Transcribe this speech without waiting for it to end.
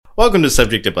Welcome to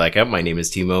Subject to Blackout. My name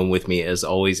is Timo, and with me, as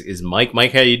always, is Mike.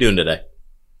 Mike, how are you doing today?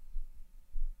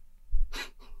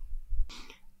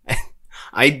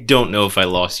 I don't know if I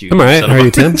lost you. I'm alright. How are you,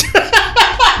 Tim?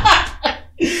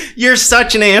 You're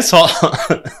such an asshole.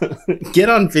 Get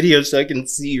on video so I can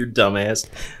see your dumb ass.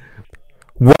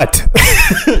 What?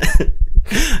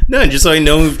 No, just so I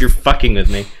know if you're fucking with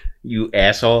me, you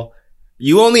asshole.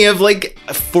 You only have like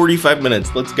 45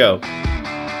 minutes. Let's go.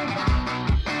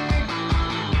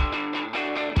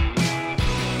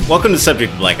 Welcome to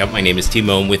Subject to Blackout. My name is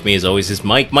Timo, and with me, as always, is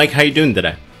Mike. Mike, how you doing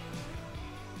today?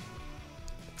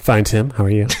 Fine, Tim. How are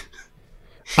you?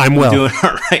 I'm well. Doing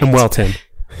all right. I'm well, Tim.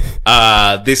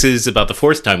 This is about the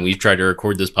fourth time we've tried to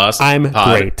record this I'm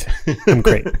great. I'm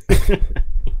great.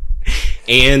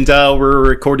 And we're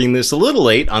recording this a little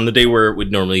late on the day where it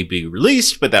would normally be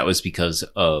released, but that was because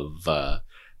of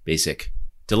basic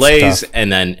delays, Stuff.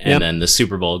 and then the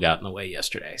Super Bowl got in the way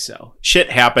yesterday. So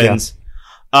shit happens. Yeah.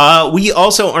 We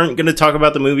also aren't going to talk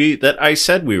about the movie that I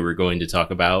said we were going to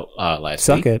talk about last week.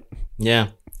 Suck it.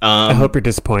 Yeah. I hope you're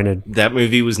disappointed. That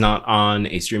movie was not on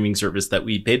a streaming service that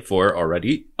we paid for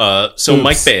already. So Oops.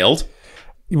 Mike bailed.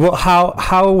 Well,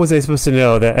 how was I supposed to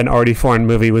know that an already foreign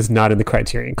movie was not in the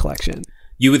Criterion Collection?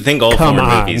 You would think all Come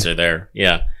foreign on. movies are there.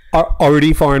 Yeah.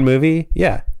 Already foreign movie?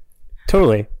 Yeah.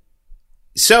 Totally.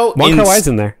 So Wong Kar-wai's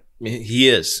in there. He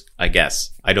is, I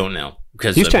guess. I don't know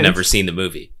because He's I've Chinese. never seen the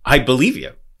movie. I believe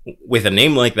you. With a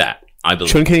name like that, I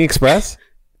believe. Chun King Express?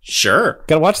 Sure.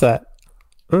 Gotta watch that.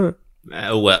 Well,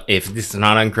 if this is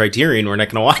not on Criterion, we're not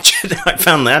going to watch it. I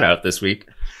found that out this week.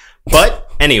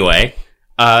 But anyway,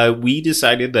 we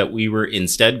decided that we were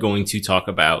instead going to talk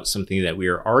about something that we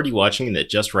are already watching that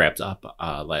just wrapped up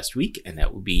last week, and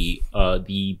that would be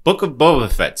the Book of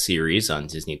Boba Fett series on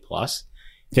Disney Plus.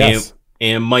 Yes.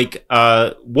 And Mike,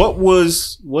 what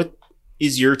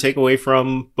is your takeaway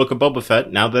from Book of Boba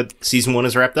Fett now that season 1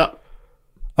 is wrapped up?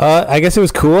 I guess it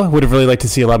was cool. Would have really liked to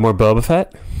see a lot more Boba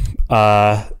Fett.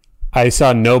 I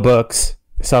saw no books.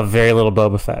 I saw very little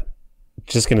Boba Fett.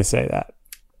 Just going to say that.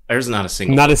 There's not a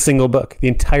single Not a single book the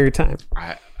entire time.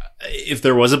 if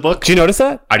there was a book, Did you notice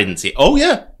that? I didn't see. Oh,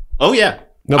 yeah.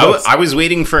 No I books. was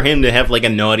waiting for him to have like a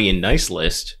naughty and nice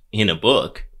list in a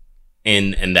book,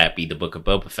 and that be the Book of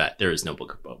Boba Fett. There is no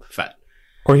Book of Boba Fett.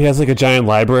 Or he has like a giant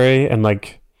library and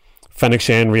like Fennec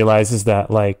Shan realizes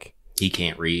that like, He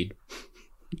can't read.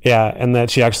 yeah, and that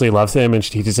she actually loves him and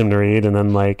she teaches him to read, and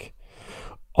then like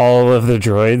all of the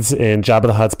droids in Jabba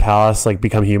the Hutt's palace like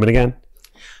become human again.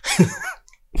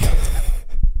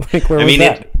 Like, where was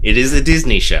that? It is a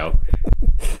Disney show.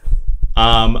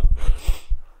 Yeah,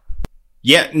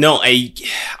 no,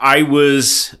 I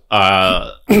was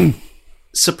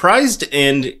surprised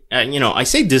and I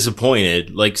say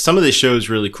disappointed. Like, some of the show is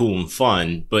really cool and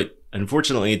fun, but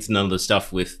unfortunately it's none of the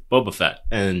stuff with Boba Fett.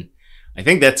 And I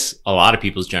think that's a lot of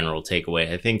people's general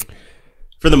takeaway. I think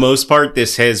for the most part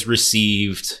this has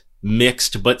received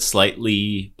mixed but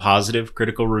slightly positive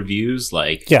critical reviews,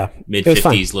 like mid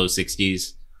 50s, low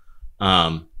 60s.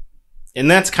 And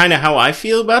that's kind of how I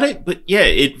feel about it. But yeah,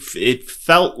 it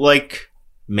felt like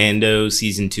Mando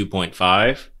season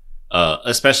 2.5,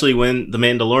 especially when The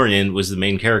Mandalorian was the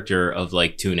main character of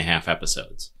like 2.5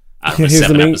 episodes out of a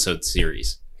 7-episode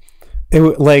series.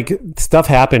 Like, stuff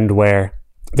happened where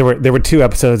there were 2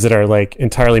 episodes that are like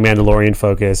entirely Mandalorian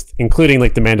focused, including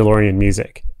like the Mandalorian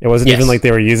music. It wasn't even like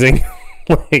they were using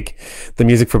like the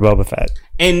music for Boba Fett.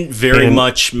 And very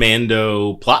much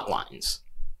Mando plot lines.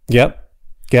 Yep.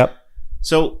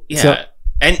 So, yeah.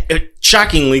 And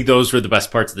shockingly, those were the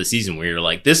best parts of the season where you're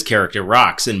like, this character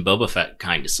rocks and Boba Fett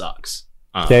kind of sucks.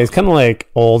 Yeah, he's kind of like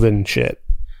old and shit.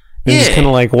 And just kind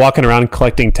of like walking around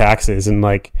collecting taxes and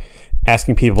like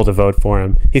asking people to vote for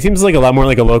him. He seems like a lot more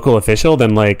like a local official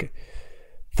than like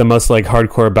the most like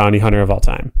hardcore bounty hunter of all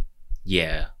time.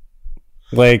 Yeah.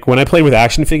 Like, when I played with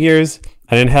action figures,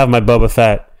 I didn't have my Boba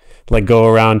Fett like go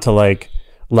around to like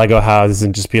Lego houses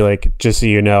and just be like, just so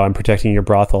you know, I'm protecting your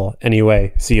brothel.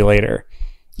 Anyway, see you later.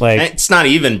 Like, and it's not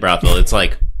even brothel. It's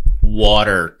like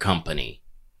water company.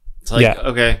 It's like,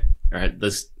 okay, all right,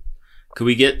 could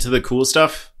we get to the cool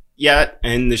stuff yet?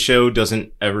 And the show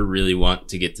doesn't ever really want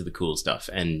to get to the cool stuff.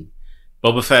 And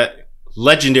Boba Fett,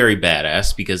 legendary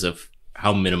badass because of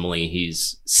how minimally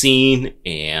he's seen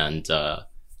and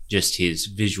just his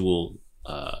visual,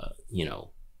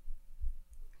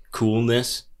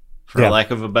 coolness, for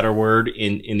lack of a better word,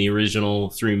 in the original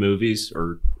 3 movies,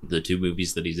 or the 2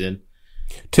 movies that he's in.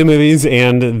 2 movies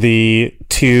and the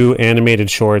 2 animated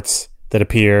shorts that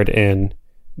appeared in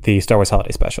the Star Wars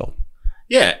Holiday Special.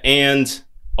 Yeah, and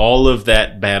all of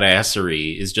that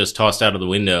badassery is just tossed out of the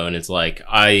window, and it's like,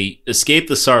 I escaped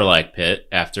the Sarlacc pit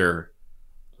after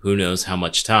who knows how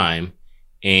much time.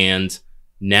 And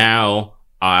now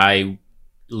I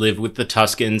live with the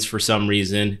Tuskens for some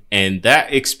reason, and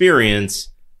that experience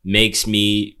makes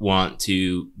me want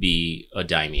to be a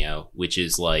daimyo, which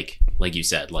is like you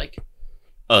said, like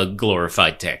a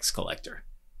glorified tax collector.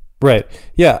 Right.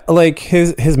 Yeah. Like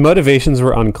his motivations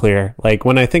were unclear. Like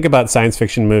when I think about science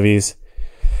fiction movies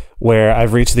where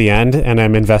I've reached the end and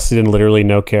I'm invested in literally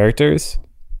no characters,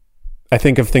 I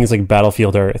think of things like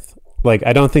Battlefield Earth. Like,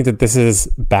 I don't think that this is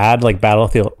bad. Like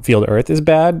Battlefield Earth is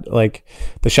bad. Like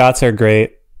the shots are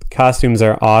great. Costumes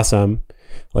are awesome.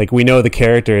 Like we know the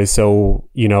characters, so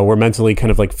we're mentally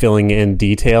kind of like filling in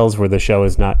details where the show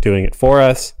is not doing it for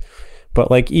us. But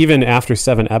like even after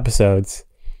 7 episodes,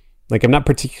 like I'm not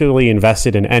particularly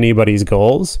invested in anybody's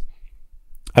goals.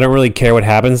 I don't really care what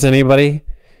happens to anybody.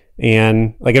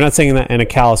 And like I'm not saying that in a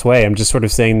callous way. I'm just sort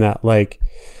of saying that like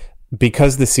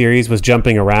because the series was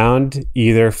jumping around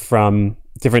either from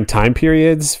different time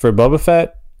periods for Boba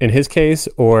Fett in his case,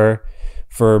 or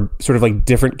for sort of like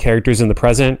different characters in the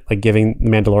present, like giving the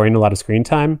Mandalorian a lot of screen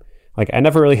time. Like I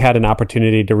never really had an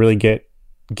opportunity to really get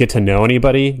to know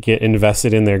anybody, get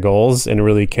invested in their goals, and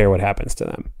really care what happens to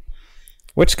them.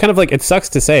 Which kind of like, it sucks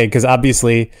to say, because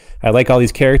obviously I like all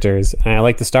these characters and I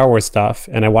like the Star Wars stuff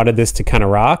and I wanted this to kind of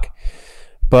rock,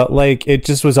 but like it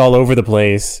just was all over the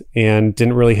place and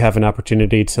didn't really have an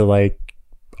opportunity to like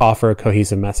offer a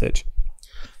cohesive message.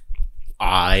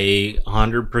 I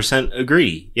 100%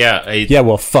 agree. Yeah. Yeah,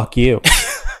 well, fuck you.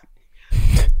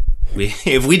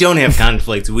 If we don't have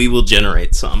conflicts, we will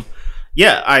generate some.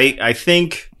 Yeah, I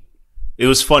think it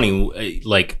was funny.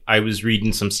 Like, I was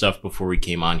reading some stuff before we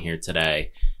came on here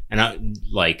today, and I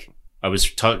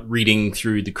was reading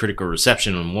through the critical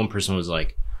reception, and one person was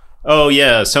like, "Oh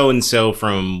yeah, so and so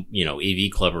from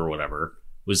AV Club or whatever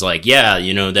was like, yeah,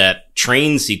 that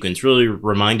train sequence really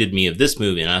reminded me of this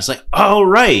movie," and I was like, "Oh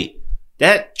right,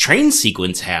 that train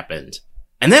sequence happened,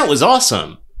 and that was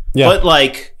awesome." Yeah. But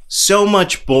like, so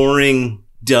much boring,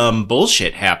 dumb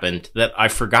bullshit happened that I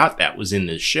forgot that was in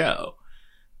this show.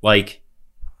 Like,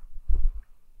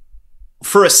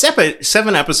 for a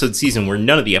 7-episode season where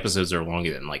none of the episodes are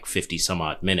longer than like 50 some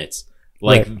odd minutes,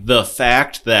 like right. The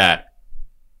fact that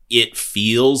it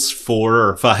feels 4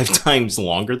 or 5 times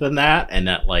longer than that, and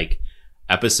that like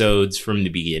episodes from the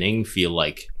beginning feel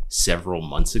like several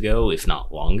months ago, if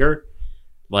not longer,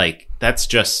 like that's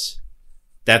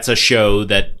a show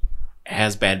that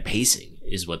has bad pacing,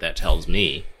 is what that tells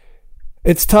me.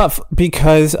 It's tough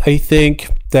because I think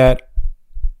that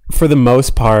for the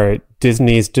most part,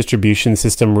 Disney's distribution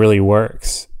system really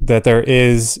works. That there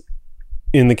is,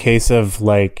 in the case of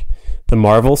like the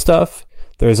Marvel stuff,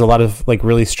 there's a lot of like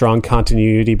really strong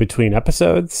continuity between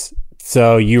episodes.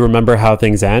 So you remember how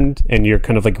things end and you're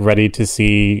kind of like ready to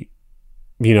see,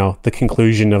 the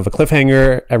conclusion of a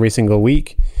cliffhanger every single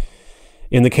week.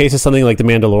 In the case of something like The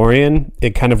Mandalorian,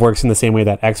 it kind of works in the same way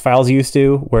that X-Files used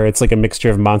to, where it's like a mixture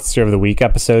of Monster of the Week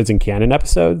episodes and canon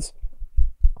episodes.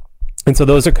 And so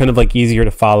those are kind of like easier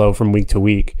to follow from week to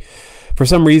week. For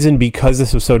some reason, because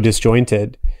this was so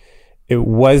disjointed, it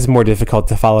was more difficult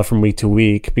to follow from week to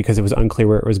week because it was unclear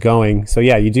where it was going. So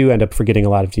yeah, you do end up forgetting a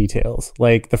lot of details.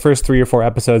 Like the first 3 or 4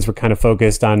 episodes were kind of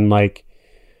focused on like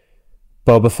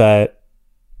Boba Fett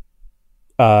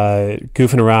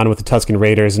goofing around with the Tusken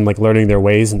Raiders and like learning their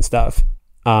ways and stuff.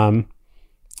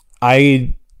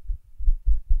 I,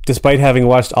 despite having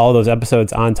watched all those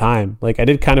episodes on time, like I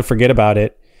did kind of forget about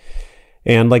it.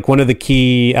 And like one of the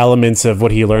key elements of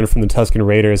what he learned from the Tusken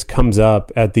Raiders comes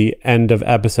up at the end of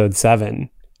episode 7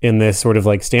 in this sort of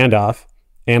like standoff.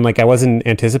 And like I wasn't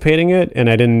anticipating it,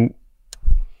 and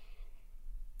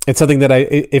it's something that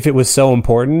if it was so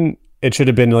important, it should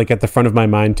have been like at the front of my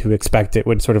mind to expect it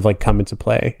would sort of like come into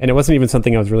play. And it wasn't even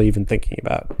something I was really even thinking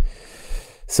about.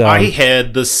 So I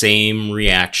had the same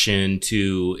reaction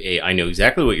to I know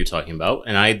exactly what you're talking about.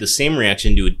 And I had the same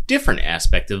reaction to a different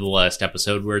aspect of the last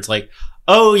episode where it's like,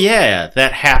 oh yeah,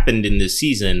 that happened in this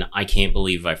season. I can't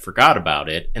believe I forgot about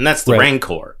it. And that's the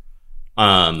Rancor.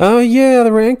 Oh yeah,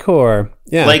 the Rancor.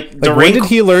 Yeah. Like when did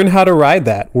he learn how to ride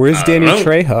that? Where's Danny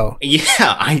Trejo?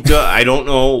 Yeah, I don't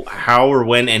know how or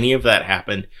when any of that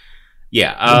happened.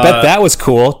 Yeah. I bet that was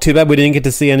cool. Too bad we didn't get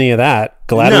to see any of that.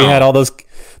 Glad we had all those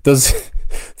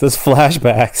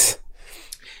flashbacks.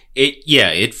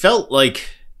 It felt like,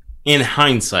 in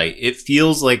hindsight, it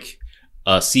feels like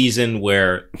a season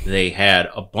where they had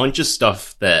a bunch of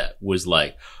stuff that was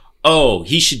like, oh,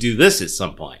 he should do this at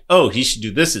some point. Oh, he should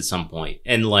do this at some point.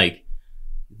 And like,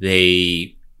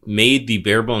 they made the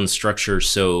bare bones structure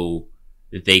so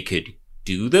that they could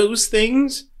do those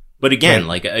things. But again,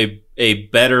 like a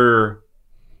better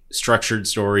structured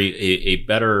story, a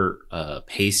better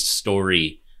paced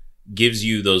story gives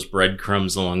you those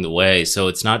breadcrumbs along the way. So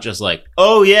it's not just like,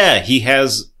 oh yeah, he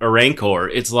has a Rancor.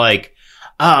 It's like,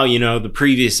 oh, the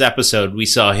previous episode we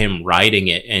saw him riding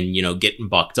it and, getting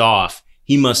bucked off.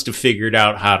 He must have figured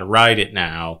out how to ride it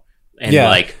now. And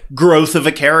like growth of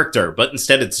a character, but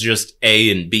instead it's just A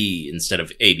and B instead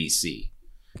of ABC.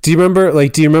 Do you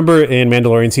remember in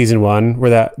Mandalorian season 1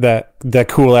 where that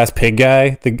cool ass pig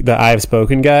guy, the I Have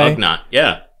Spoken guy? Ugnaught,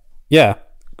 yeah. Yeah.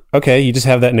 Okay, you just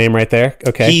have that name right there.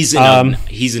 Okay. He's an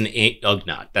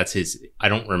Ugnaught. That's his. I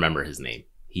don't remember his name.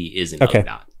 He is an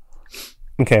Ugnaught.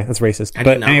 Okay, that's racist. I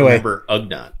do not remember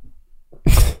Ugnaught.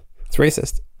 It's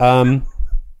racist.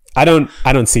 I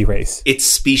don't see race. It's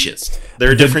specious.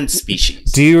 They're different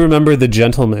species. Do you remember the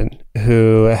gentleman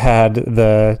who had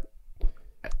the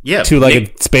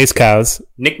two-legged space cows?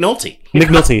 Nick Nolte. Nick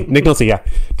Nolte, yeah.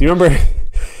 Do you remember?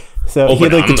 So he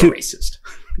had like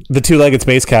the two-legged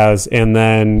space cows, and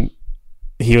then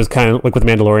he was kind of like with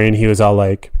Mandalorian, he was all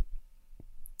like,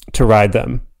 to ride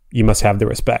them, you must have the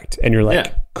respect. And you're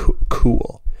like,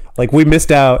 cool. Like, we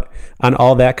missed out on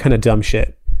all that kind of dumb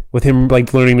shit with him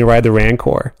like learning to ride the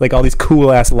Rancor, like all these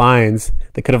cool ass lines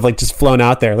that could have like just flown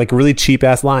out there, like really cheap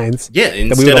ass lines. Yeah,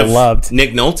 instead that we would have loved.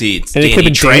 Nick Nolte, it's and Danny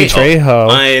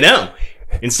Trejo. I know.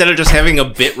 Instead of just having a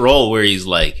bit role where he's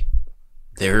like,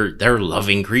 they're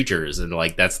loving creatures, and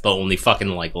like that's the only fucking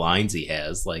like lines he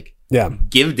has. Like, yeah,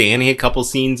 give Danny a couple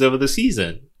scenes over the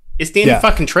season. It's Danny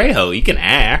fucking Trejo. He can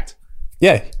act.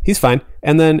 Yeah, he's fine.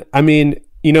 And then I mean,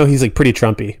 he's like pretty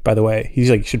Trumpy, by the way.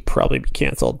 He's like should probably be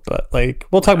canceled, but like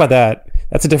we'll talk about that.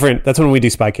 That's when we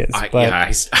do Spy Kids.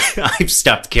 I've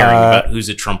stopped caring about who's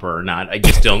a Trumper or not. I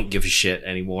just don't give a shit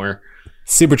anymore.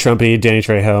 Super Trumpy, Danny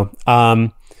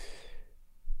Trejo.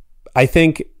 I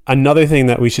think another thing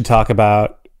that we should talk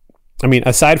about, I mean,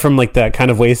 aside from like that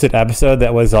kind of wasted episode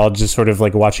that was all just sort of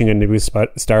like watching a new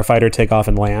starfighter take off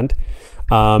and land,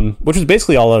 which was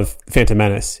basically all of Phantom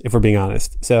Menace, if we're being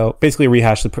honest. So basically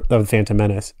rehash the Phantom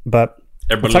Menace. But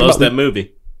everybody loves that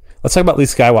movie. Let's talk about Luke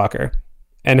Skywalker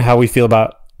and how we feel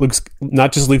about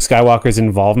not just Luke Skywalker's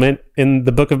involvement in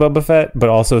the Book of Boba Fett, but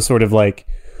also sort of like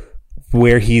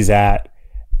where he's at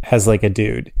as like a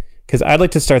dude. Because I'd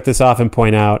like to start this off and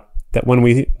point out that when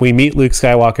we meet Luke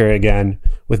Skywalker again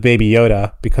with Baby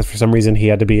Yoda, because for some reason he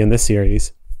had to be in this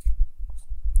series,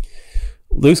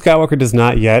 Luke Skywalker does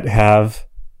not yet have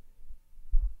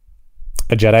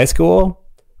a Jedi school.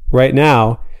 Right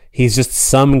now, he's just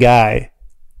some guy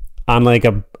on like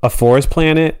a forest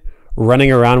planet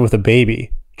running around with a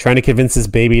baby, trying to convince this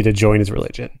baby to join his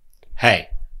religion. Hey.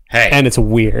 And it's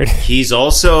weird. He's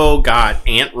also got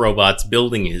ant robots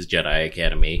building his Jedi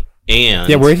Academy. And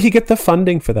yeah, where did he get the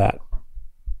funding for that?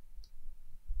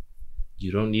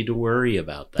 You don't need to worry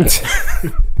about that.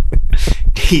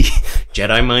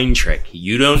 Jedi mind trick.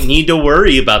 You don't need to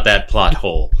worry about that plot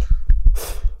hole.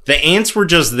 The ants were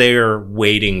just there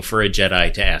waiting for a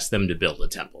Jedi to ask them to build a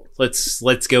temple.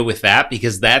 Let's go with that,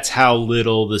 because that's how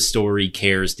little the story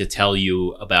cares to tell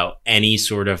you about any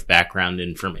sort of background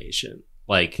information.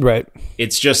 Like, right.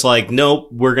 It's just like, nope,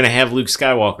 we're going to have Luke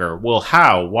Skywalker. Well,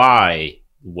 how? Why?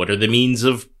 What are the means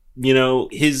of,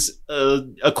 his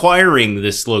acquiring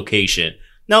this location?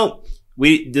 No,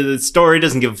 the story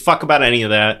doesn't give a fuck about any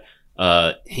of that.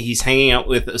 He's hanging out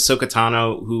with Ahsoka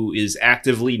Tano, who is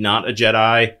actively not a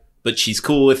Jedi, but she's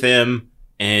cool with him,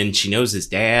 and she knows his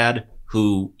dad,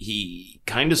 who he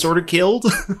kind of sort of killed.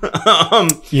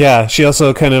 Yeah, she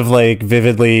also kind of like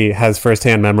vividly has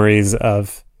firsthand memories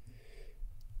of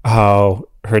how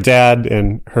her dad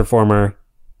and her former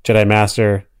Jedi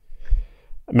Master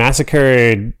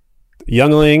massacred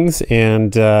younglings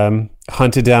and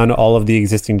hunted down all of the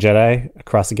existing Jedi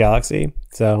across the galaxy.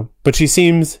 So, but she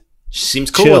seems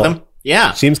cool chill with him.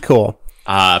 Yeah, seems cool.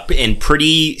 And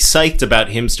pretty psyched about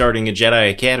him starting a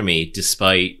Jedi Academy,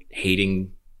 despite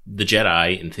hating the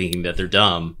Jedi and thinking that they're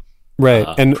dumb. Right,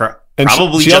 and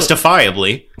probably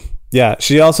justifiably. Yeah,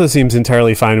 she also seems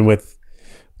entirely fine with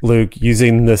Luke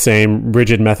using the same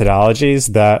rigid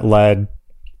methodologies that led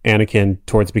Anakin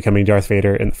towards becoming Darth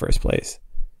Vader in the first place.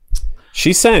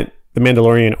 She sent the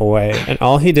Mandalorian away, and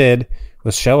all he did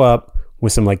was show up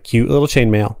with some like cute little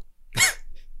chainmail.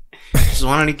 Just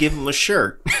wanted to give him a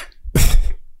shirt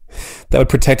that would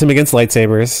protect him against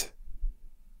lightsabers.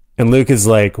 And Luke is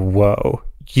like, whoa,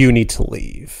 you need to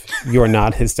leave. You are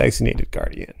not his designated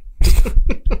guardian.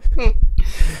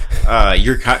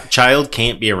 Your child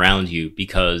can't be around you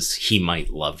because he might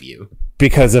love you.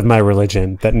 Because of my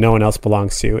religion that no one else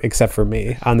belongs to except for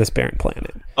me on this barren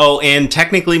planet. Oh, and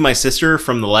technically my sister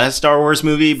from the last Star Wars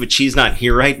movie, but she's not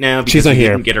here right now because we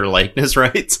didn't get her likeness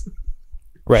rights.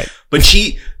 Right. But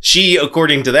she,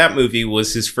 according to that movie,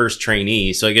 was his first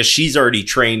trainee. So I guess she's already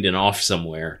trained and off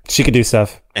somewhere. She could do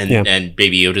stuff. And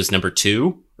Baby Yoda's number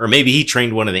 2. Or maybe he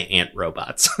trained one of the ant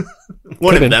robots.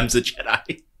 One of them's a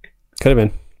Jedi. Could have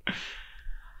been.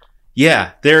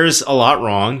 Yeah, there's a lot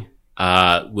wrong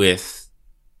with...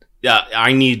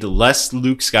 I need less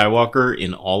Luke Skywalker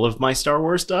in all of my Star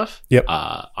Wars stuff. Yep.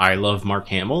 I love Mark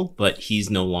Hamill, but he's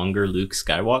no longer Luke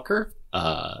Skywalker.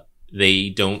 They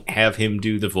don't have him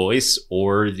do the voice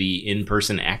or the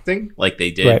in-person acting like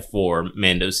they did for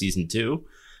Mando Season 2.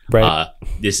 Right.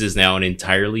 This is now an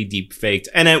entirely deep-faked,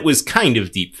 and it was kind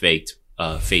of deep-faked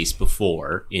face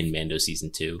before in Mando Season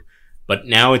 2. But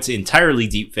now it's entirely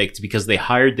deep-faked because they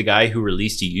hired the guy who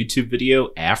released a YouTube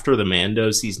video after the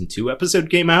Mando Season 2 episode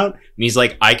came out. And he's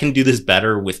like, I can do this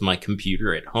better with my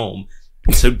computer at home.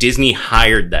 And so Disney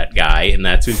hired that guy, and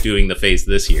that's who's doing the face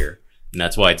this year. And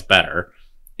that's why it's better.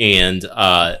 And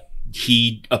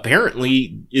he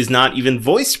apparently is not even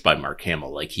voiced by Mark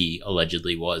Hamill like he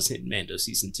allegedly was in Mando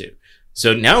Season 2.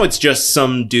 So now it's just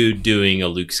some dude doing a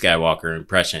Luke Skywalker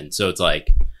impression. So it's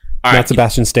like... all right, not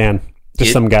Sebastian Stan.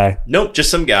 Just some guy. Nope,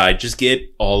 just some guy. Just get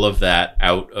all of that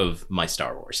out of my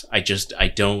Star Wars. I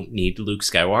don't need Luke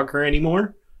Skywalker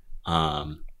anymore.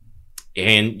 And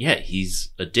yeah, he's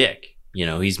a dick. You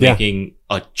know, he's making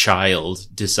a child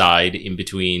decide in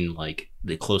between, like,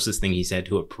 the closest thing he's had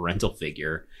to a parental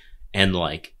figure and,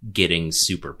 like, getting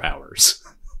superpowers.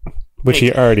 Which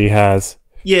he already has.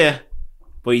 Yeah,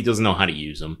 but he doesn't know how to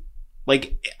use them.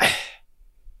 Like...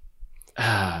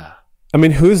 I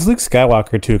mean, who's Luke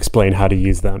Skywalker to explain how to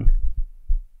use them?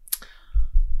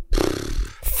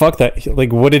 Fuck that.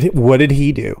 Like, what did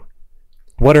he do?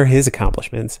 What are his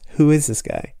accomplishments? Who is this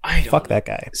guy? Fuck that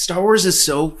guy. Star Wars is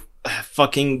so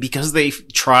fucking... because they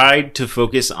tried to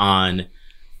focus on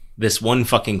this one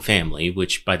fucking family,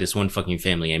 which by this one fucking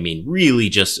family, I mean really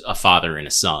just a father and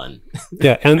a son.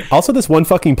 Yeah, and also this one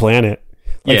fucking planet.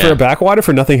 Like, for a backwater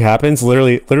for nothing happens,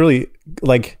 literally,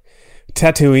 like...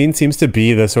 Tatooine seems to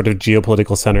be the sort of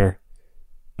geopolitical center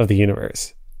of the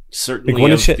universe. Certainly, like,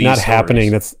 when is shit not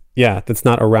happening that's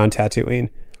not around Tatooine?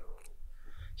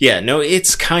 Yeah, no,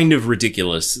 it's kind of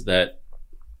ridiculous that,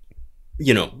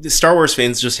 you know, the Star Wars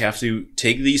fans just have to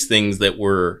take these things that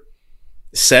were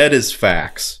said as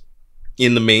facts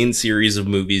in the main series of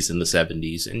movies in the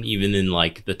 70s and even in,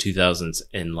 like, the 2000s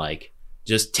and, like,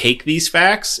 just take these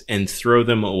facts and throw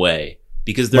them away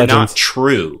because they're not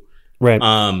true.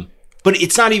 Right. But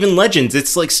it's not even legends.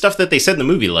 It's like stuff that they said in the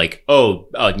movie, like,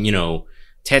 you know,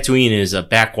 Tatooine is a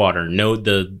backwater. No,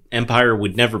 the Empire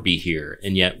would never be here.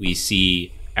 And yet we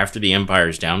see after the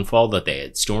Empire's downfall that they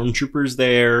had stormtroopers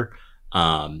there.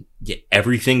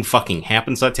 Everything fucking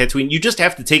happens on Tatooine. You just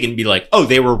have to take it and be like, oh,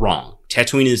 they were wrong.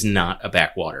 Tatooine is not a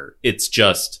backwater. It's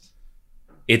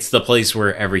the place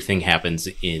where everything happens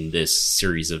in this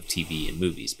series of TV and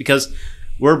movies. Because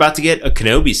we're about to get a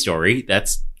Kenobi story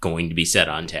that's going to be set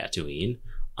on Tatooine.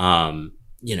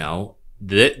 You know,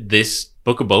 this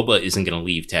Book of Boba isn't going to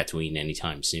leave Tatooine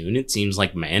anytime soon. It seems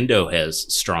like Mando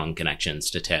has strong connections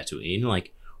to Tatooine.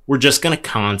 Like, we're just going to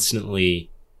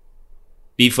constantly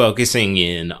be focusing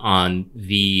in on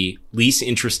the least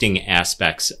interesting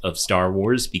aspects of Star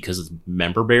Wars because of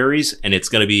member berries, and it's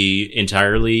going to be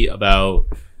entirely about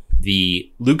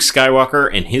the Luke Skywalker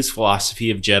and his philosophy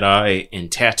of Jedi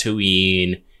and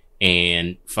Tatooine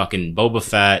and fucking Boba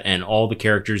Fett and all the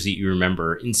characters that you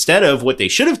remember, instead of what they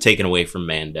should have taken away from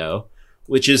Mando,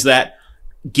 which is that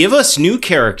give us new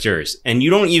characters and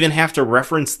you don't even have to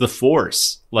reference the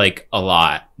Force, like, a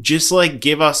lot. Just, like,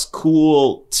 give us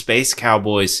cool space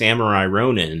cowboys, samurai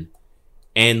Ronin,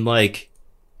 and, like,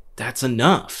 that's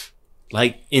enough.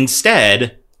 Like,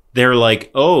 instead, they're like,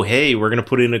 oh, hey, we're going to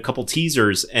put in a couple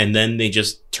teasers, and then they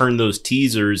just turn those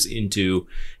teasers into,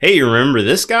 hey, you remember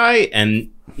this guy?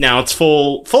 And now it's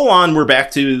full on, we're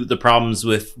back to the problems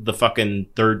with the fucking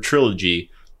third trilogy,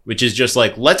 which is just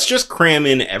like, let's just cram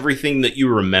in everything that you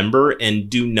remember and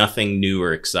do nothing new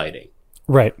or exciting.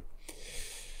 Right.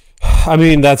 I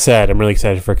mean, that said, I'm really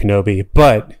excited for Kenobi,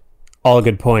 but all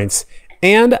good points.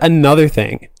 And another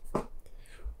thing.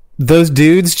 Those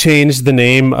dudes changed the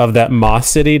name of that Moss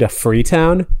City to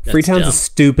Freetown. That's Freetown's dumb. a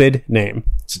stupid name.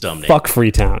 It's a dumb name. Fuck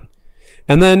Freetown.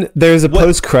 And then there's a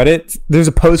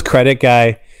post-credit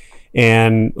guy,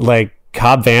 and, like,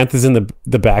 Cobb Vanth is in the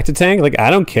Bacta tank. Like, I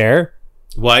don't care.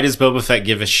 Why does Boba Fett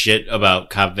give a shit about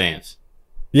Cobb Vanth?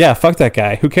 Yeah, fuck that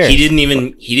guy. Who cares? He didn't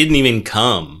even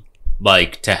come,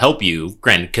 like, to help you,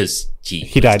 granted, because he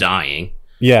was dying.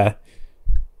 Yeah.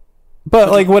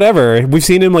 But, like, whatever. We've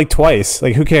seen him, like, twice.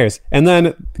 Like, who cares? And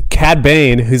then Cad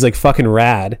Bane, who's, like, fucking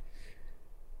rad.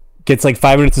 gets like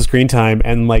 5 minutes of screen time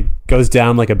and like goes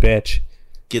down like a bitch.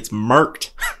 Gets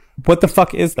murked. What the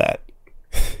fuck is that?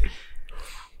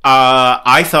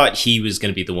 I thought he was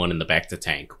going to be the one in the Bacta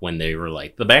tank when they were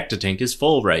like, the Bacta tank is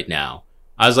full right now.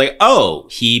 I was like, oh,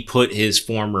 he put his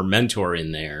former mentor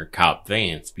in there, Cobb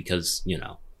Vanth, because, you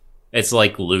know, it's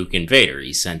like Luke and Vader.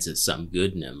 He senses some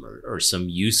good in him or some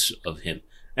use of him.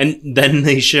 And then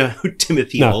they show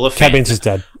Timothy Oliphant. Cad Bane is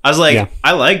dead. I was like,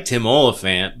 I like Tim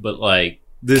Oliphant, but like,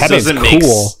 this Cad doesn't Bane's make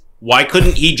cool. Why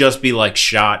couldn't he just be like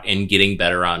shot and getting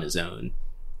better on his own?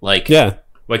 Like,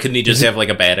 why couldn't he just have like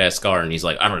a badass scar and he's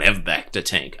like, I don't have back to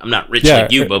tank. I'm not rich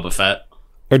like you, Boba Fett.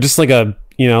 Or just like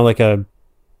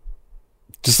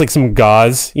just like some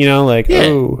gauze, you know, like,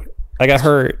 oh, I got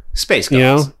hurt. Space gauze. You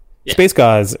know? Yeah. Space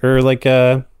gauze. Or like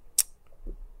a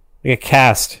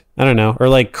cast. I don't know. Or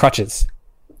like crutches.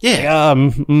 Yeah.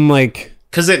 Like...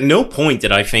 Because at no point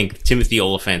did I think Timothy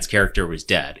Oliphant's character was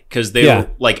dead. Because they were,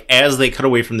 like, as they cut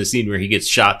away from the scene where he gets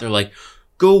shot, they're like,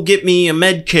 go get me a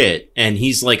med kit. And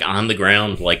he's, like, on the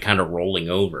ground, like, kind of rolling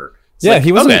over. It's like,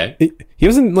 he wasn't, he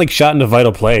wasn't, like, shot in a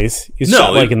vital place. He was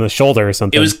shot, like, in the shoulder or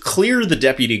something. It was clear the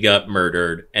deputy got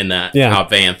murdered and that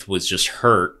Cobb Vanth was just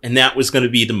hurt. And that was going to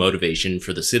be the motivation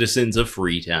for the citizens of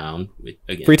Freetown,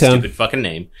 again, stupid fucking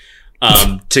name,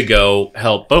 to go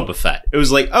help Boba Fett. It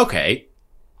was like, okay,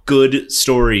 good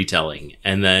storytelling.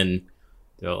 And then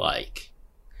they're like,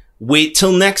 wait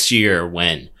till next year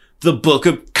when the Book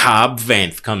of Cobb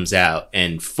Vanth comes out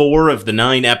and 4 of the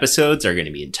 9 episodes are going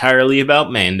to be entirely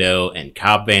about Mando and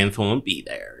Cobb Vanth won't be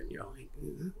there. And you're like,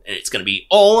 and it's going to be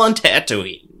all on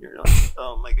Tatooine. And you're like,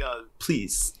 oh my God,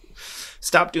 please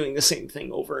stop doing the same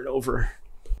thing over and over.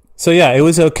 So yeah, it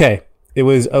was okay. It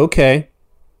was okay.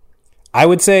 I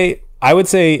would say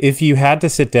if you had to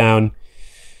sit down,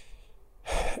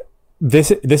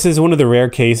 this is one of the rare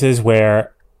cases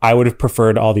where I would have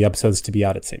preferred all the episodes to be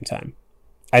out at the same time.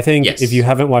 I think if you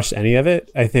haven't watched any of it,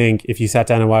 I think if you sat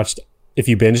down and if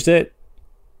you binged it,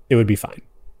 it would be fine.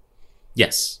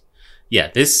 Yes. Yeah,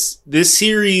 this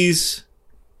series,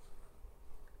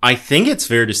 I think it's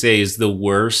fair to say, is the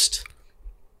worst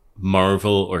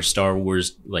Marvel or Star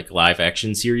Wars like live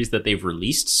action series that they've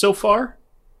released so far.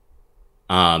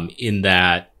 In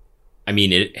that, I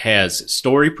mean, it has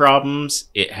story problems.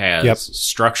 It has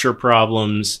structure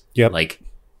problems. Like,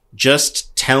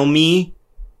 just tell me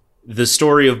the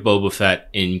story of Boba Fett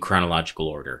in chronological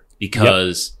order.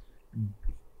 Because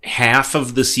half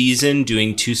of the season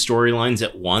doing 2 storylines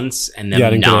at once and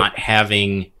then not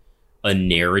having a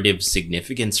narrative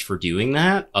significance for doing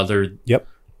that.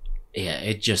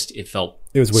 It felt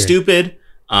weird. Stupid.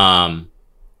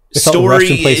 It felt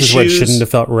rushed in places where it shouldn't have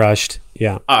felt rushed.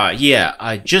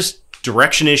 Just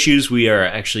direction issues. We are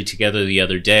actually together the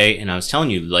other day, and I was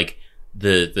telling you, like,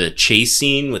 the chase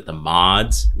scene with the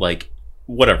mods, like,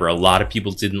 whatever. A lot of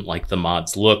people didn't like the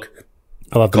mods look.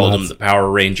 I love called them the Power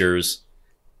Rangers.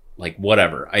 Like,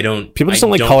 whatever. People just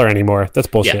don't like color anymore. That's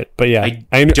bullshit. But yeah,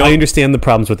 I understand the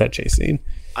problems with that chase scene.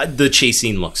 The chase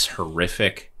scene looks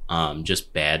horrific.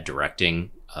 Just bad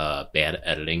directing, bad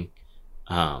editing.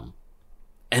 And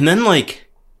then, like,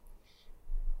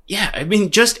 I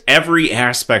mean, just every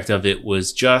aspect of it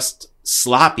was just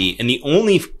sloppy. And the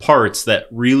only parts that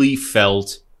really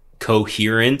felt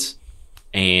coherent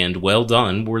and well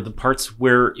done were the parts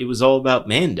where it was all about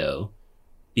Mando.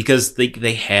 Because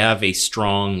they have a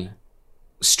strong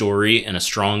story and a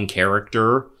strong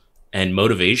character and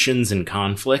motivations and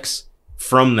conflicts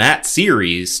from that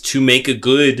series to make a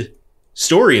good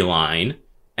storyline.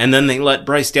 And then they let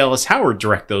Bryce Dallas Howard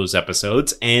direct those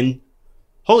episodes. And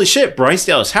holy shit, Bryce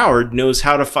Dallas Howard knows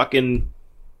how to fucking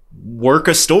work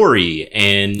a story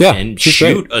and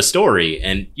shoot a story.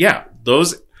 And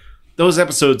those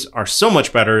episodes are so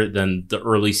much better than the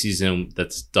early season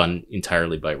that's done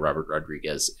entirely by Robert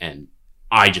Rodriguez. And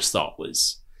I just thought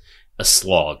was a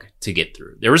slog to get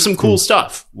through. There was some cool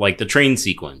stuff, like the train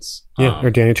sequence.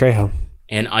 Or Danny Trejo.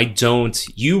 And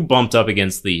you bumped up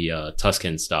against the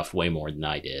Tusken stuff way more than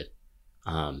I did.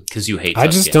 Because you hate Tuskens. I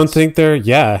just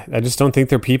don't think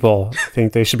they're people. I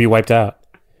think they should be wiped out.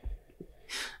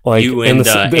 Like, you and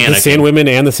the Sand Women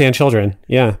and the Sand Children.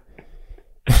 Yeah.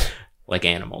 Like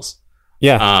animals.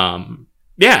 Yeah.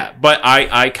 But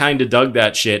I kind of dug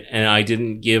that shit, and I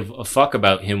didn't give a fuck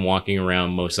about him walking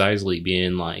around Mos Eisley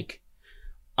being like,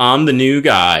 I'm the new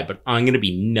guy, but I'm going to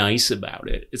be nice about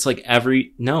it. It's like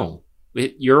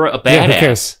you're a badass. Who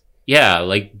cares? Yeah,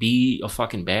 like, be a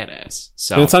fucking badass.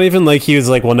 So and it's not even like he was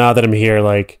like, well, now that I'm here,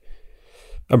 like,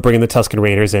 I'm bringing the Tusken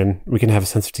Raiders in. We can have a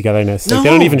sense of togetherness. Like, they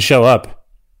don't even show up.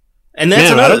 And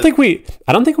that's I don't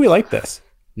think we like this.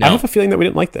 No. I have a feeling that we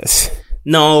didn't like this.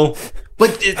 No,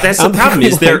 But that's the problem.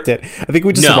 Is there? I think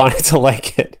we just wanted to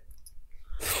like it.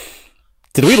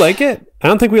 Did we like it? I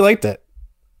don't think we liked it.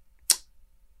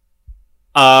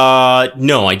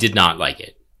 No, I did not like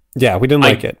it. Yeah, we didn't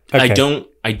like it. Okay.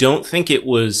 I don't think it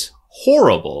was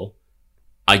horrible.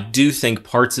 I do think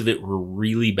parts of it were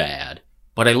really bad,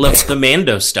 but I loved the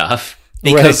Mando stuff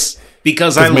because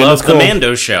I love the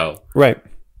Mando show. Right.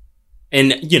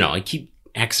 And, I keep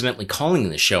accidentally calling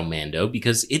the show Mando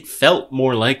because it felt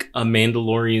more like a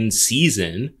Mandalorian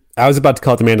season. I was about to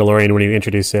call it The Mandalorian when you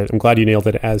introduced it. I'm glad you nailed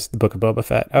it as the Book of Boba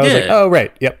Fett. I was like, oh,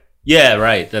 right. Yep. Yeah,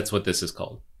 right. That's what this is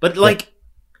called. But,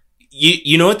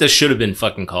 you know what this should have been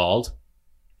fucking called?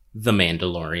 The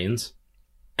Mandalorians.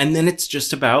 And then it's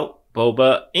just about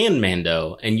Boba and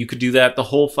Mando. And you could do that the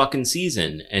whole fucking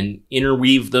season and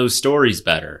interweave those stories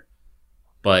better.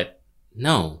 But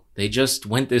no, they just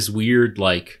went this weird,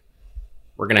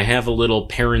 we're going to have a little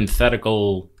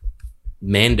parenthetical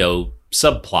Mando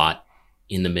subplot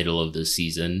in the middle of the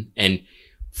season. And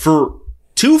for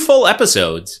 2 full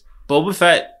episodes, Boba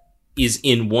Fett is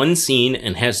in one scene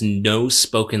and has no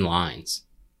spoken lines.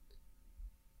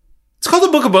 It's called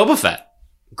the Book of Boba Fett.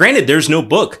 Granted, there's no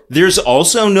book. There's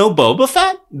also no Boba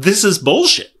Fett? This is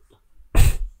bullshit.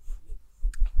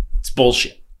 It's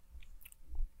bullshit.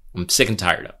 I'm sick and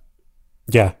tired of it.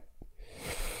 Yeah.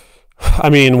 I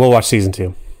mean, we'll watch season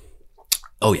 2.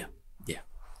 Oh, yeah.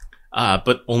 Yeah.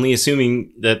 But only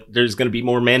assuming that there's going to be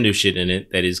more Mando shit in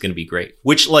it that is going to be great.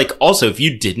 Which, also, if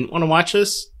you didn't want to watch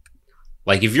this,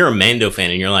 if you're a Mando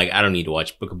fan and you're like, I don't need to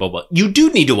watch Book of Boba, you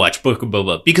do need to watch Book of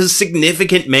Boba because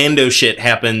significant Mando shit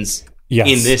happens in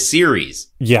this series.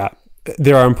 Yeah.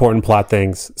 There are important plot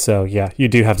things. So, yeah, you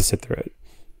do have to sit through it.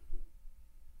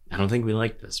 I don't think we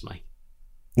like this, Mike.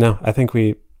 No, I think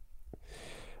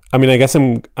I guess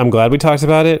I'm glad we talked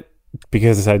about it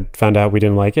because I found out we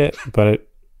didn't like it, but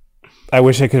I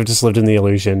wish I could have just lived in the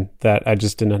illusion that I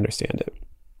just didn't understand it.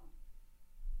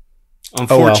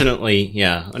 Unfortunately,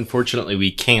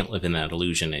 we can't live in that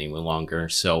illusion any longer.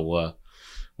 So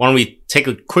why don't we take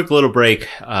a quick little break,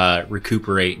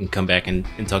 recuperate, and come back and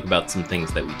talk about some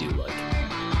things that we do like.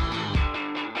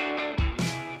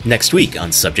 Next week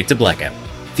on Subject to Blackout.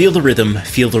 Feel the rhythm,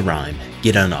 feel the rhyme.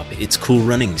 Get on up, it's Cool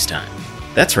Runnings time.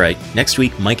 That's right, next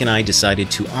week Mike and I decided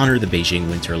to honor the Beijing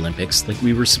Winter Olympics like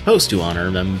we were supposed to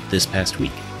honor them this past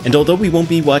week. And although we won't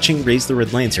be watching Raise the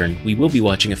Red Lantern, we will be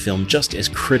watching a film just as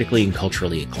critically and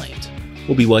culturally acclaimed.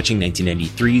 We'll be watching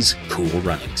 1993's Cool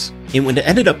Runnings. In what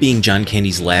ended up being John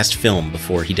Candy's last film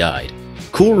before he died,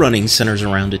 Cool Runnings centers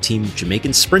around a team of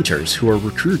Jamaican sprinters who are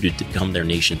recruited to become their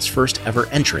nation's first ever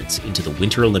entrants into the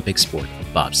Winter Olympic sport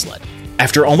of bobsled.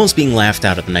 After almost being laughed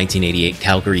out at the 1988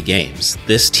 Calgary Games,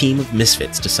 this team of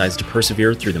misfits decides to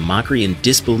persevere through the mockery and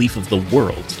disbelief of the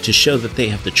world to show that they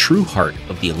have the true heart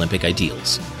of the Olympic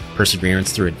ideals,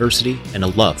 perseverance through adversity, and a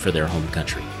love for their home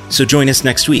country. So join us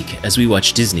next week as we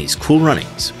watch Disney's Cool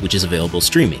Runnings, which is available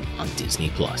streaming on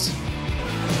Disney+.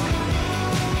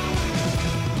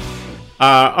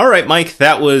 All right, Mike,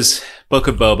 that was Book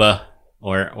of Boba,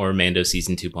 or Mando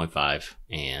Season 2.5,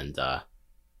 and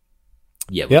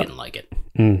we didn't like it.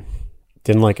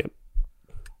 Didn't like it.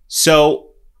 So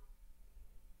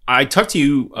I talked to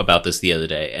you about this the other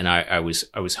day, and I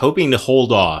was hoping to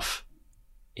hold off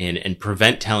and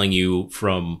prevent telling you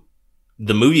from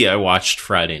the movie I watched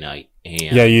Friday night.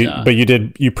 And, but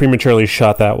you prematurely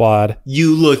shot that wad.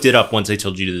 You looked it up once I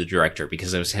told you to the director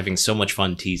because I was having so much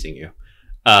fun teasing you.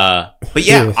 But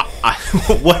yeah,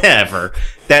 whatever.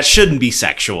 That shouldn't be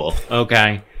sexual,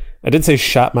 okay? I did say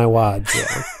shot my wads,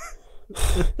 yeah.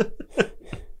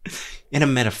 In a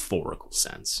metaphorical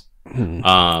sense.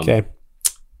 Okay.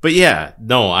 But yeah,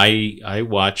 no, I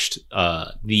watched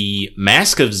The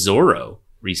Mask of Zorro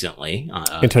recently.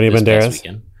 Antonio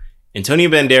Banderas. Antonio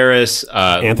Banderas.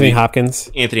 Anthony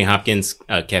Hopkins.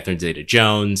 Catherine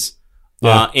Zeta-Jones.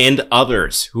 And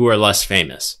others who are less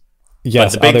famous.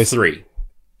 Yes, but the big three.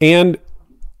 And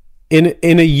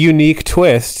in a unique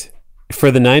twist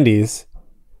for the 90s,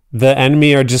 the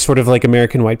enemy are just sort of like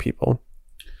American white people.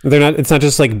 It's not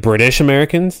just like British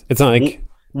Americans. It's not like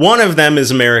one of them is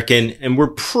American, and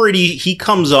he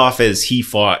comes off as he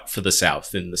fought for the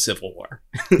South in the Civil War.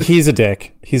 He's a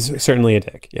dick. He's certainly a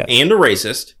dick. Yes. And a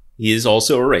racist. He is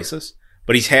also a racist,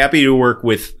 but he's happy to work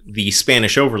with the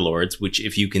Spanish overlords, which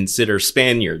if you consider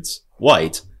Spaniards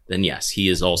white, then yes, he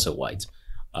is also white.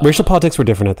 Racial politics were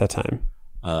different at that time.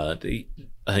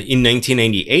 In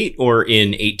 1998 or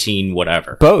in 18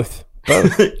 whatever? Both.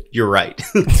 You're right.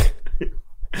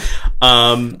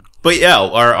 But yeah,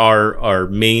 our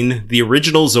main, the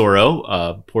original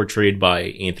Zorro, portrayed by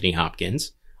Anthony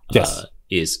Hopkins, yes.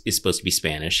 is supposed to be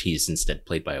Spanish. He's instead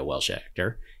played by a Welsh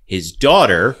actor. His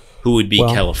daughter, who would be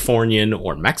Californian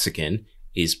or Mexican,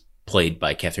 is played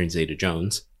by Catherine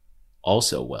Zeta-Jones,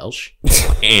 also Welsh,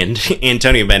 and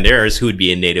Antonio Banderas, who would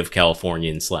be a native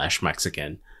Californian /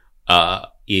 Mexican,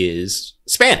 is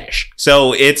Spanish.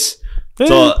 So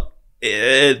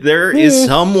there is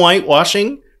some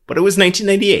whitewashing, but it was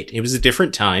 1998. It was a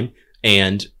different time,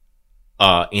 and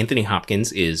Anthony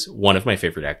Hopkins is one of my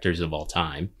favorite actors of all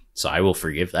time, so I will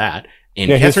forgive that. And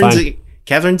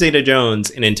Catherine Zeta-Jones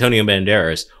and Antonio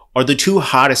Banderas are the two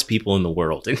hottest people in the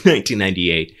world in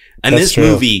 1998, and this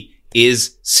movie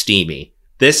is steamy.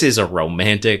 This is a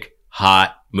romantic,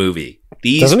 hot movie.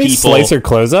 Doesn't he slice her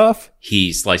clothes off?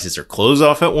 He slices her clothes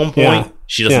off at one point. Yeah.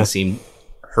 She doesn't seem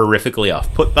horrifically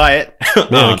off-put by it.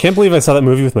 Man, I can't believe I saw that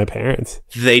movie with my parents.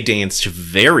 They danced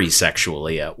very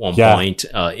sexually at one point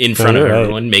in front of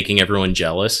everyone, making everyone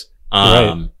jealous.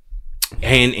 And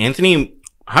Anthony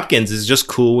Hopkins is just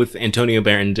cool with Antonio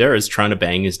Banderas trying to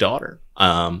bang his daughter.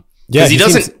 He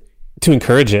doesn't to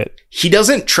encourage it. He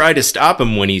doesn't try to stop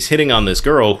him when he's hitting on this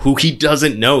girl who he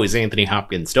doesn't know is Anthony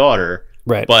Hopkins' daughter.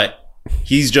 Right. But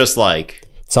he's just like,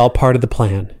 it's all part of the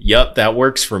plan. Yep, that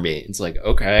works for me. It's like,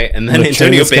 okay. And then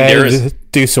Antonio Banderas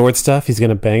do sword stuff. He's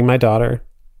gonna bang my daughter.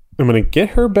 I'm gonna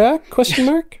get her back? ?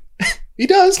 He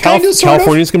does.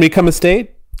 California's gonna become a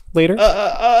state later.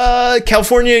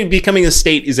 California becoming a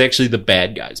state is actually the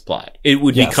bad guy's plot. It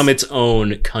would become its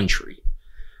own country.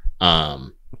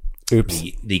 Oops.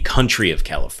 The country of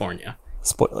California.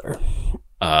 Spoiler.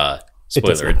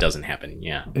 It doesn't happen.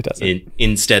 Yeah, it doesn't.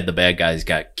 Instead, the bad guys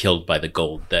got killed by the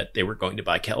gold that they were going to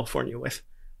buy California with.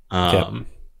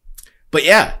 But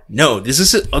yeah, no, this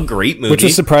is a great movie, which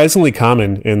is surprisingly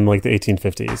common in like the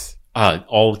 1850s.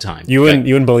 All the time. You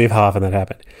wouldn't believe how often that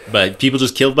happened. But people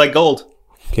just killed by gold.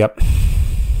 Yep.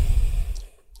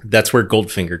 That's where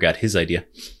Goldfinger got his idea.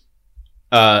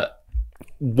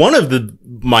 One of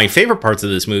my favorite parts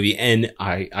of this movie, and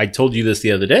I told you this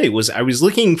the other day, was I was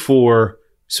looking for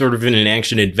sort of an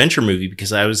action adventure movie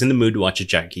because I was in the mood to watch a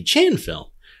Jackie Chan film.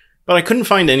 But I couldn't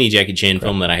find any Jackie Chan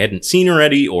film that I hadn't seen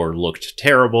already or looked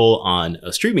terrible on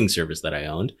a streaming service that I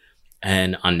owned.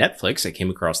 And on Netflix, I came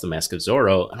across The Mask of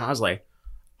Zorro, and I was like,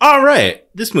 all right,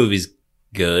 this movie's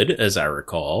good, as I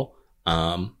recall.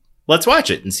 Let's watch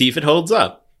it and see if it holds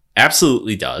up.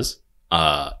 Absolutely does.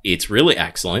 It's really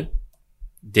excellent.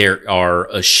 There are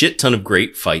a shit ton of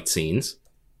great fight scenes.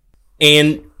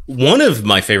 And one of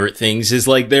my favorite things is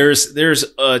like there's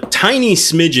a tiny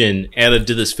smidgen added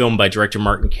to this film by director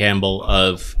Martin Campbell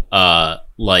of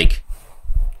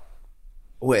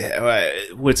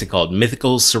what's it called?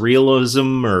 Mythical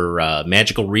surrealism or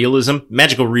magical realism?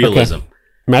 Magical realism. Okay.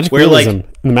 Magical realism.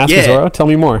 The Mask of Zorro? Tell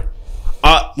me more.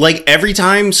 Like every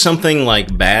time something like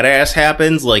badass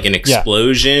happens, like an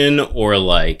explosion or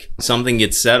like something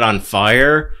gets set on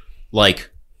fire, like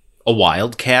a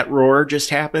wildcat roar just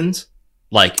happens.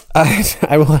 Like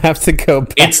I will have to go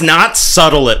back. It's not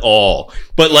subtle at all,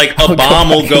 but like a bomb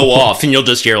will go off and you'll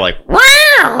just hear like,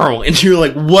 wow, and you're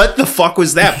like, what the fuck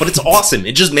was that? But it's awesome.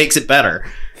 It just makes it better.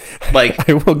 Like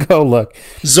I will go look.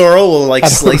 Zorro will like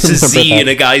slice a Z in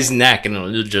a guy's neck and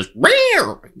it'll just,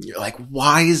 you're like,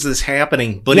 why is this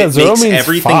happening? But it makes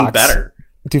everything better.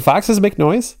 Do foxes make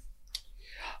noise?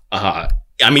 I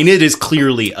mean, it is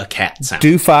clearly a cat sound.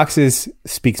 Do foxes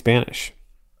speak Spanish?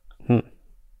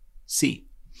 See,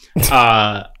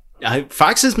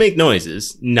 foxes make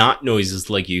noises, not noises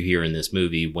like you hear in this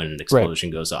movie when an explosion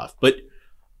goes off. But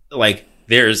like,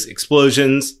 there's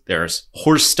explosions, there's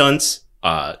horse stunts,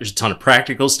 there's a ton of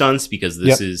practical stunts because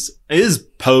this is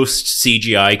post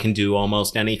CGI can do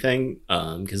almost anything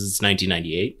because it's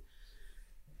 1998.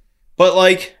 But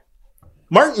like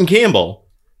Martin Campbell,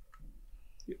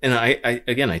 and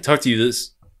I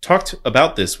talked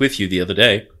about this with you the other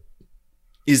day.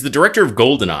 Is the director of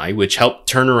GoldenEye, which helped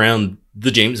turn around the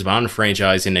James Bond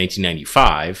franchise in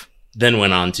 1995, then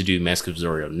went on to do Mask of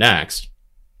Zorro next.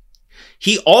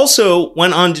 He also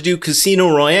went on to do Casino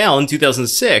Royale in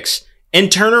 2006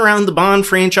 and turn around the Bond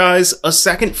franchise a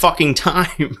second fucking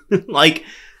time. Like,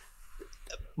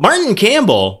 Martin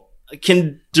Campbell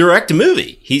can direct a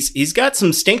movie. He's got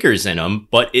some stinkers in him,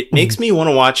 but it makes me want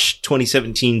to watch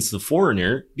 2017's The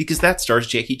Foreigner because that stars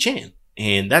Jackie Chan.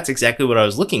 And that's exactly what I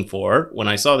was looking for when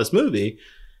I saw this movie.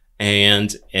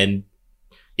 And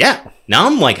yeah, now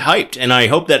I'm like hyped. And I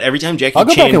hope that every time Jackie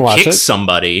Chan kicks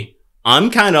somebody, I'm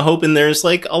kind of hoping there's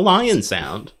like a lion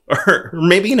sound or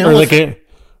maybe an elephant.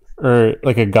 Or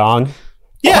like a gong.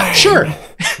 Yeah, sure.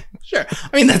 Sure.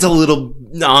 I mean, that's a little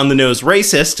on the nose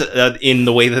racist in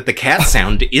the way that the cat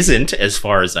sound isn't, as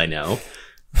far as I know.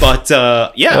 But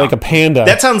yeah. Or like a panda.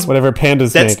 That sounds whatever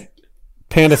pandas make.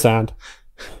 Panda sound.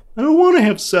 I don't want to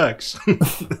have sex.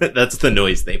 That's the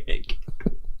noise they make.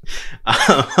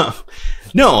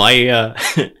 No,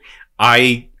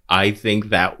 I think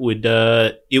that would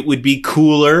it would be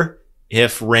cooler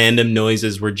if random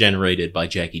noises were generated by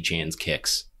Jackie Chan's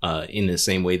kicks in the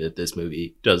same way that this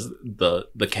movie does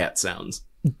the cat sounds.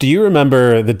 Do you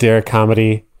remember the Derek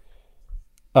comedy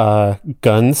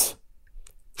Guns?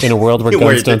 In a world where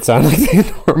guns don't sound like they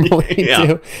normally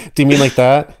do. Do you mean like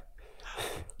that?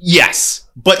 Yes,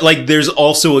 but like there's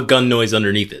also a gun noise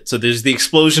underneath it. So there's the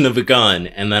explosion of a gun,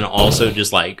 and then also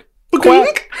just like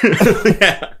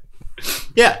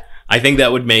yeah. I think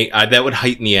that would make that would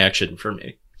heighten the action for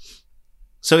me.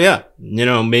 So yeah,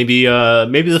 maybe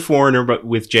The Foreigner, but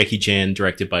with Jackie Chan,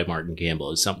 directed by Martin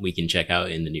Campbell, is something we can check out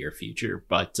in the near future.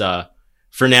 But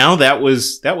for now, that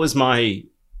was my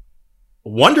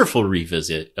wonderful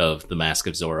revisit of The Mask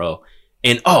of Zorro.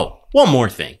 And one more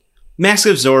thing. Mask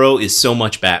of Zorro is so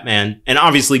much Batman, and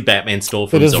obviously Batman stole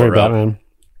from Zorro. It is very Batman.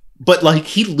 But like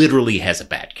he literally has a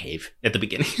bat cave at the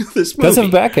beginning of this movie. Does have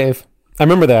a bat cave. I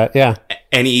remember that, yeah.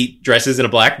 And he dresses in a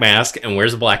black mask and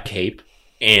wears a black cape.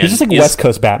 And he's just like West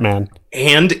Coast Batman.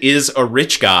 And is a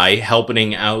rich guy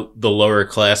helping out the lower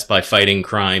class by fighting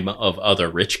crime of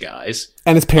other rich guys.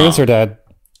 And his parents are dead.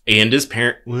 And his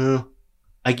parent,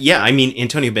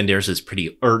 Antonio Banderas is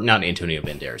pretty, or not Antonio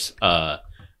Banderas.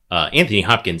 Anthony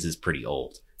Hopkins is pretty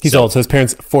old. He's old, so his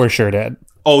parents for sure dead.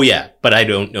 Oh yeah, but I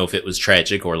don't know if it was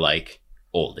tragic or like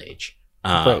old age.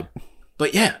 Right.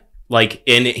 But yeah, like,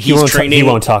 and he's training. He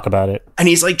won't talk about it. And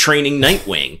he's like training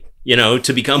Nightwing,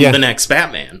 to become the next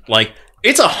Batman. Like,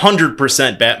 it's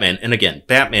 100% Batman. And again,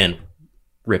 Batman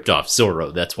ripped off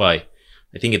Zorro. That's why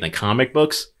I think in the comic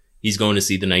books, he's going to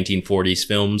see the 1940s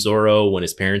film Zorro when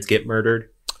his parents get murdered.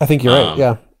 I think you're right.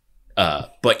 Yeah.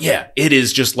 But yeah, it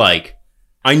is just like,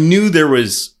 I knew there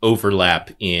was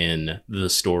overlap in the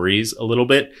stories a little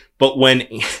bit, but when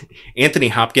Anthony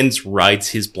Hopkins rides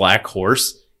his black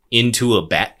horse into a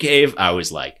bat cave, I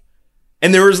was like,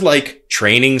 and there was like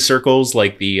training circles,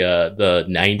 like the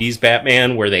 90s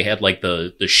Batman, where they had like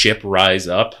the ship rise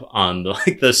up on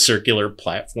the circular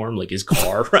platform, like his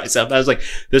car rise up. I was like,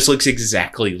 this looks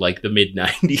exactly like the mid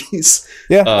 90s.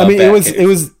 Yeah. I mean, it was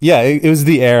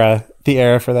the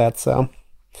era for that. So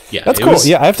yeah, that's cool.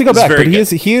 I have to go back, but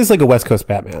he is like a West Coast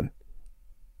Batman.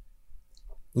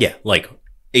 Yeah. Like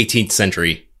 18th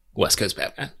century West Coast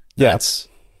Batman. Yeah. It's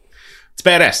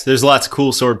badass. There's lots of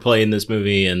cool swordplay in this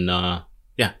movie, and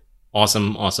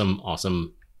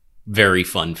awesome, very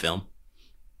fun film.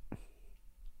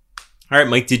 All right,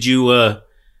 Mike, did you,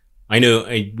 I know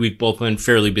we've both been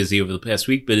fairly busy over the past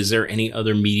week, but is there any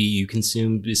other media you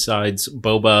consumed besides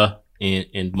Boba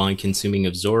and my consuming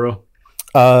of Zorro?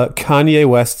 Kanye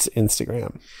West's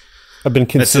Instagram. I've been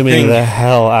consuming the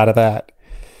hell out of that.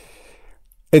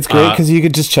 It's great because you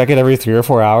could just check it every 3 or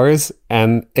 4 hours,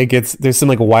 and there's some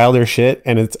like wilder shit,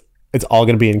 and it's all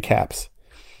going to be in caps.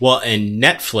 Well, and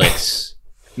Netflix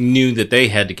knew that they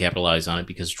had to capitalize on it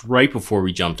because right before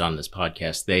we jumped on this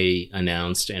podcast, they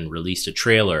announced and released a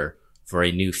trailer for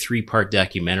a new 3-part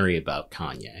documentary about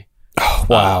Kanye. Oh,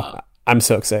 wow. I'm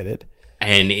so excited.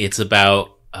 And it's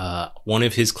about one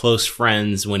of his close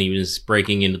friends when he was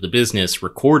breaking into the business,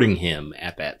 recording him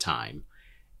at that time.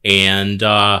 And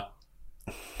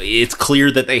it's clear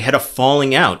that they had a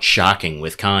falling out, shocking,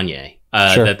 with Kanye.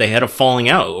 Sure. That they had a falling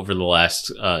out over the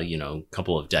last,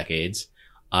 couple of decades.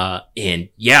 And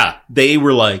yeah, they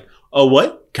were like, oh,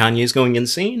 what? Kanye's going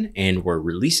insane, and we're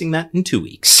releasing that in 2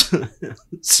 weeks.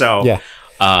 So,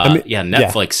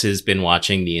 Netflix has been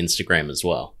watching the Instagram as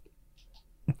well.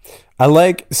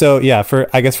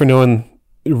 For no one,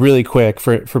 really quick,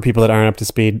 for people that aren't up to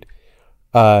speed,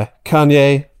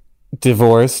 Kanye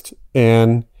divorced,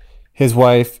 and his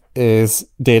wife is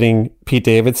dating Pete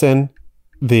Davidson,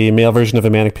 the male version of a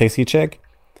Manic Pixie chick,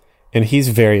 and he's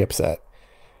very upset.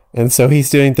 And so he's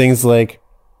doing things like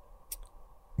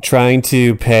trying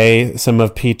to pay some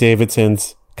of Pete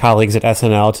Davidson's colleagues at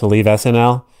SNL to leave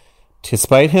SNL to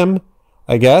spite him,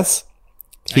 I guess.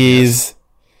 He's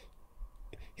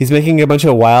making a bunch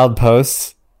of wild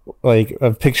posts, like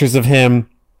of pictures of him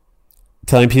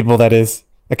telling people that his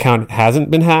account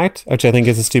hasn't been hacked, which I think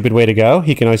is a stupid way to go.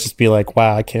 He can always just be like,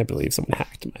 wow, I can't believe someone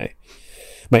hacked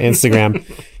my Instagram.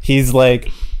 He's like,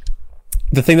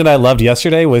 the thing that I loved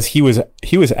yesterday was he was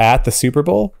at the Super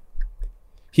Bowl.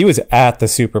 He was at the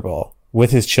Super Bowl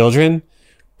with his children,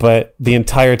 but the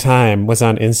entire time was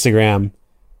on Instagram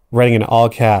writing in all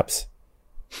caps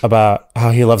about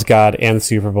how he loves God and the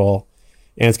Super Bowl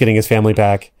and it's getting his family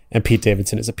back, and Pete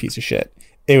Davidson is a piece of shit.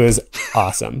 It was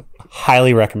awesome.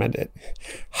 Highly recommend it.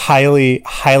 Highly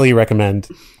recommend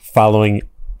following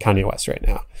Kanye West right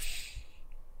now.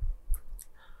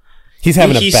 He's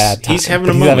having a bad time. He's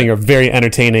having a very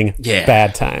entertaining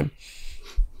bad time.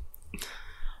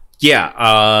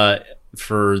 Yeah.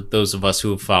 For those of us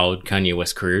who have followed Kanye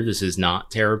West's career, this is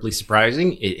not terribly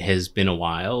surprising. It has been a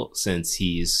while since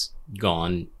he's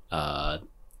gone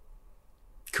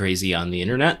crazy on the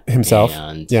internet himself.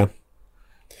 And yeah.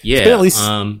 It's been at least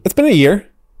it's been a year.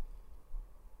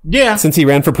 Yeah, since he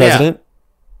ran for president.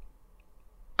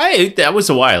 That was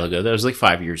a while ago. That was like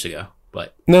 5 years ago.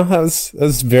 But no, that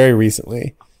was very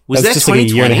recently. Was that just like a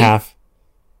year and a half?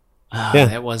 Yeah,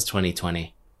 that was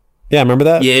 2020. Yeah, remember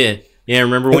that? Yeah,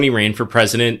 remember when he ran for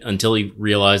president until he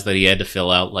realized that he had to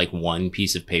fill out like one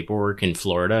piece of paperwork in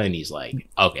Florida, and he's like,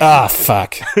 okay.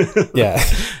 Fuck. Yeah.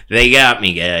 They got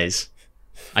me, guys.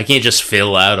 I can't just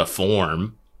fill out a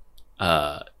form.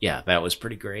 Yeah, that was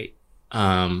pretty great.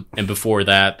 And before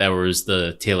that, there was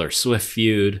the Taylor Swift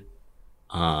feud,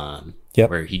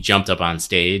 where he jumped up on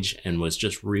stage and was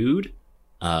just rude,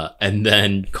 and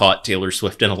then caught Taylor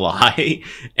Swift in a lie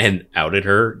and outed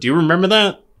her. Do you remember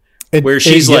that? Where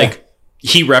she's like,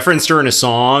 he referenced her in a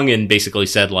song and basically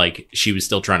said like she was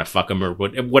still trying to fuck him or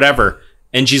whatever.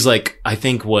 And she's like, I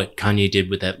think what Kanye did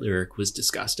with that lyric was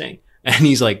disgusting. And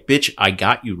he's like, bitch, I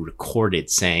got you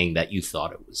recorded saying that you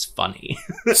thought it was funny.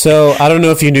 So I don't know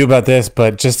if you knew about this,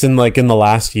 but just in the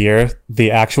last year,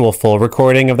 the actual full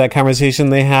recording of that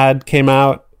conversation they had came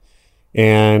out,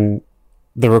 and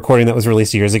the recording that was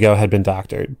released years ago had been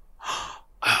doctored.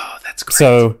 Oh, that's great.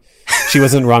 So she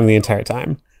wasn't wrong the entire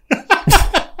time.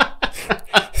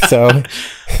 So,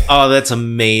 oh, that's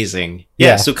amazing.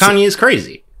 Yeah. So Kanye is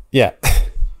crazy. Yeah.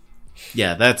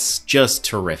 Yeah, that's just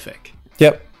terrific.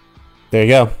 Yep. There you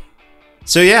go.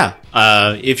 So yeah,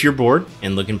 if you're bored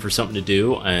and looking for something to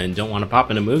do and don't want to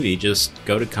pop in a movie, just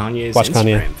go to Kanye's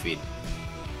Instagram feed.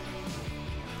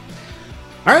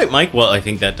 All right, Mike. Well, I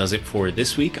think that does it for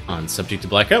this week on Subject to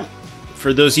Blackout.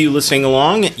 For those of you listening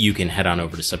along, you can head on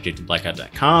over to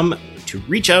subjecttoblackout.com to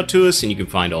reach out to us, and you can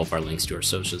find all of our links to our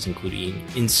socials, including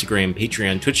Instagram,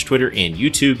 Patreon, Twitch, Twitter, and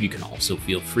YouTube. You can also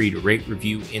feel free to rate,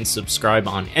 review, and subscribe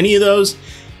on any of those.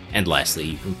 And lastly,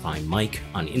 you can find Mike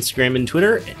on Instagram and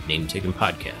Twitter at Name Taken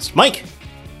Podcast. Mike,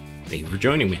 thank you for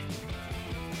joining me.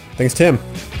 Thanks, Tim.